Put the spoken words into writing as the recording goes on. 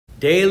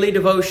Daily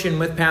Devotion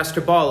with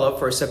Pastor Balla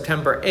for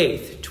September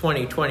 8th,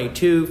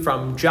 2022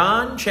 from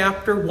John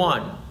chapter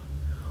 1.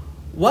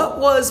 What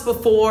was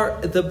before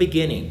the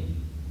beginning?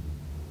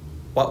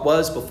 What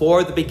was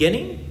before the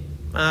beginning?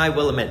 I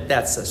will admit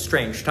that's a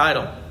strange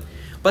title.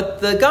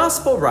 But the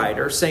gospel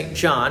writer, St.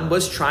 John,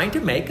 was trying to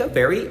make a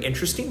very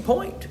interesting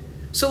point.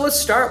 So let's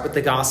start with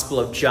the Gospel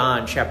of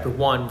John chapter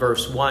 1,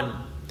 verse 1.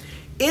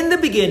 In the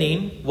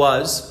beginning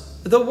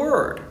was the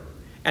Word,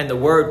 and the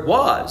Word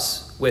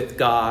was with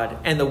God,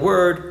 and the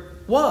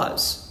Word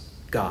was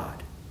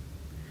God.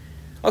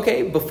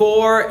 Okay,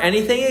 before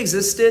anything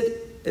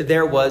existed,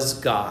 there was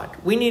God.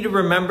 We need to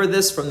remember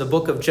this from the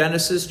book of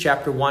Genesis,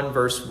 chapter 1,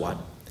 verse 1.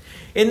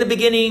 In the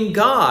beginning,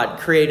 God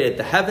created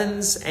the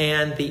heavens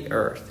and the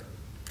earth.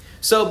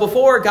 So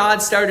before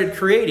God started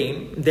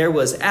creating, there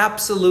was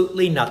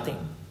absolutely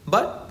nothing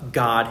but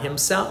God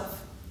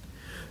himself.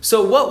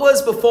 So what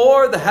was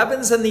before the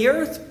heavens and the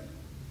earth?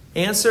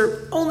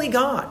 Answer, only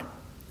God.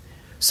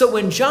 So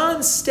when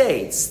John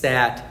states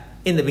that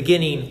in the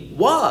beginning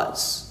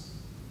was,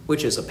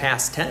 which is a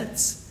past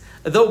tense,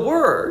 the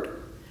Word,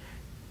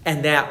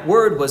 and that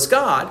Word was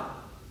God,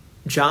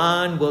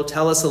 John will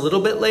tell us a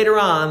little bit later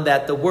on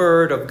that the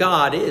Word of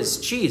God is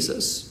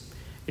Jesus.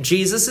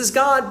 Jesus is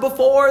God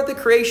before the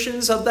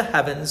creations of the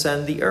heavens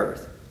and the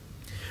earth.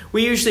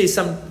 We usually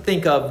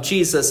think of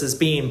Jesus as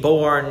being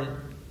born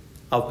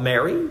of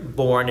Mary,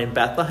 born in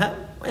Bethlehem,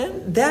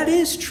 and that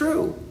is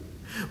true.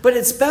 But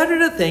it's better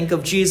to think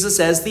of Jesus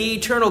as the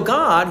eternal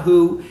God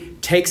who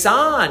takes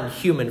on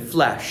human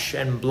flesh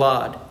and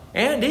blood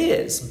and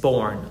is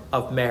born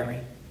of Mary.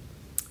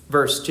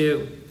 Verse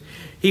 2,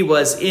 he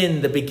was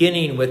in the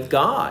beginning with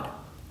God.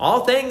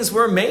 All things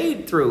were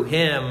made through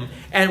him,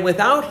 and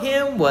without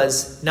him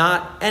was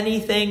not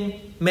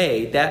anything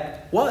made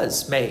that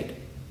was made.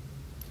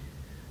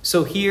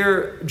 So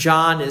here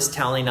John is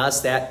telling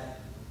us that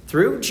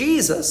through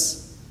Jesus,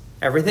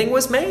 everything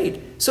was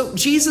made. So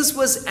Jesus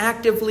was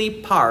actively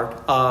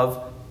part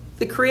of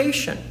the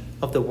creation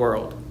of the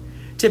world.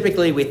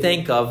 Typically, we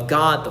think of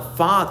God the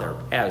Father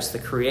as the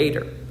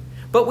creator.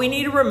 But we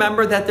need to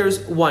remember that there's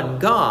one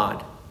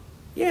God.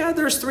 Yeah,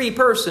 there's three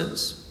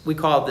persons. We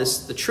call this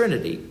the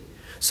Trinity.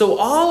 So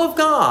all of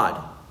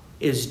God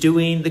is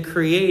doing the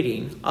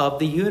creating of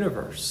the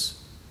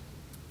universe.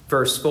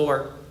 Verse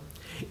 4,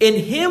 in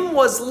him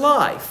was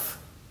life,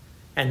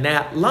 and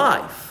that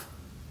life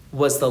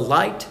was the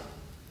light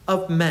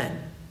of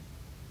men.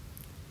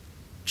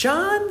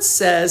 John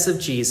says of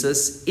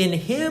Jesus, in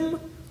him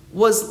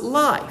was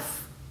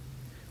life.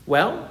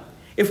 Well,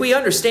 if we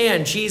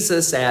understand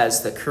Jesus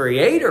as the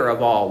creator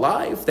of all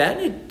life, then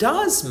it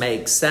does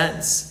make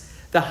sense.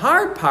 The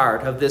hard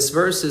part of this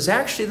verse is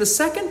actually the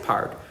second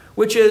part,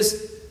 which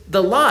is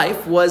the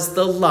life was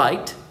the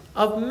light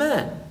of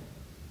men.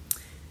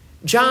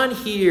 John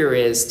here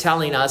is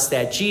telling us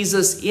that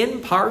Jesus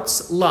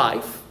imparts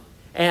life,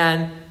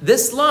 and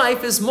this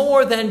life is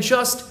more than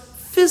just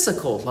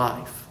physical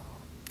life.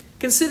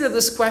 Consider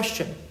this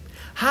question.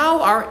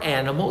 How are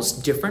animals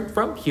different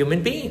from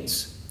human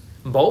beings?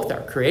 Both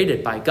are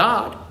created by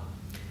God.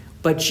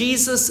 But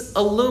Jesus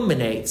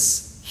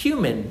illuminates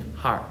human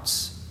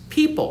hearts,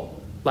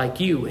 people like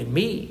you and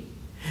me.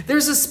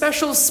 There's a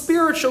special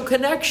spiritual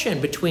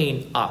connection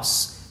between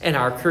us and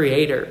our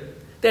Creator.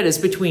 That is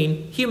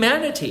between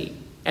humanity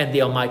and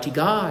the Almighty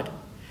God.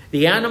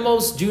 The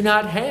animals do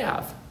not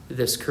have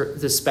this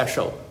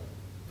special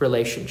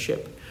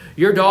relationship.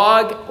 Your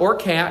dog or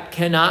cat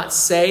cannot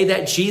say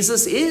that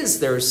Jesus is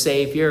their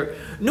Savior,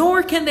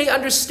 nor can they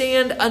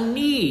understand a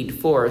need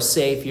for a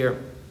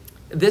Savior.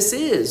 This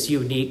is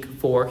unique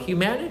for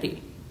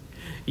humanity.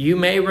 You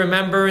may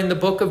remember in the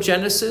book of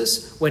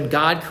Genesis when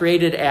God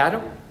created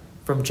Adam,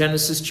 from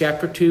Genesis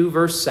chapter 2,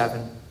 verse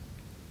 7.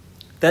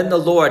 Then the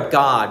Lord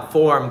God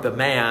formed the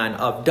man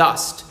of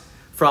dust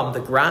from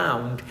the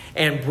ground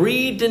and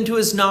breathed into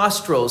his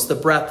nostrils the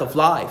breath of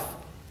life,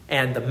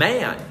 and the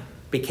man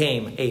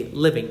became a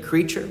living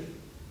creature.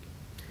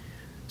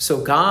 So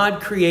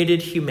God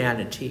created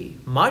humanity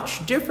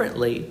much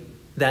differently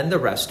than the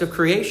rest of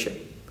creation.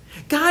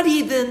 God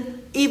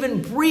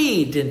even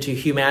breathed into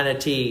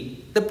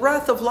humanity the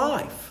breath of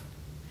life.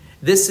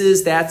 This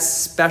is that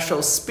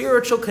special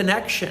spiritual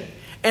connection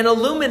and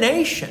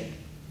illumination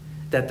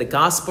that the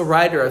gospel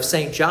writer of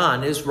St.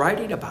 John is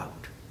writing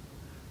about.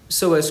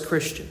 So as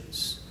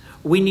Christians,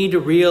 we need to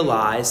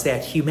realize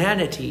that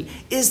humanity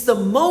is the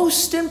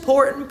most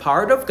important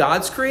part of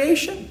God's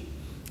creation.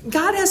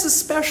 God has a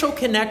special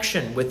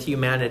connection with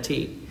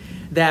humanity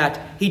that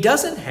he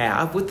doesn't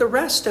have with the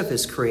rest of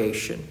his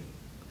creation.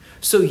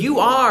 So you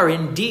are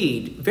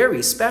indeed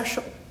very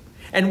special.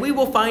 And we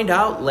will find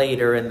out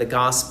later in the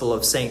Gospel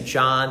of St.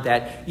 John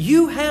that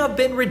you have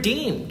been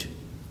redeemed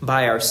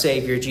by our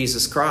Savior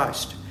Jesus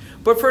Christ.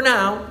 But for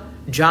now,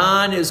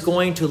 John is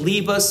going to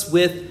leave us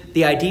with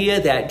the idea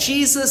that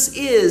Jesus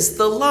is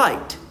the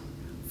light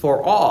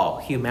for all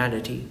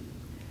humanity.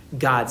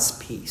 God's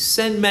peace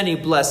and many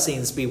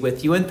blessings be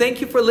with you. And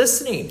thank you for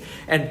listening.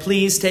 And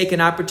please take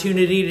an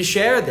opportunity to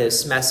share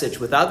this message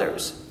with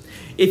others.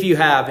 If you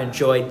have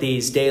enjoyed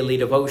these daily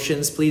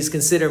devotions, please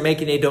consider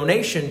making a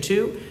donation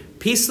to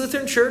Peace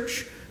Lutheran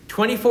Church,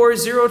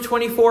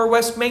 24024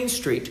 West Main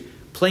Street,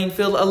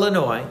 Plainfield,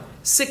 Illinois,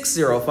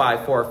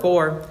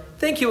 60544.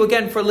 Thank you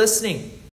again for listening.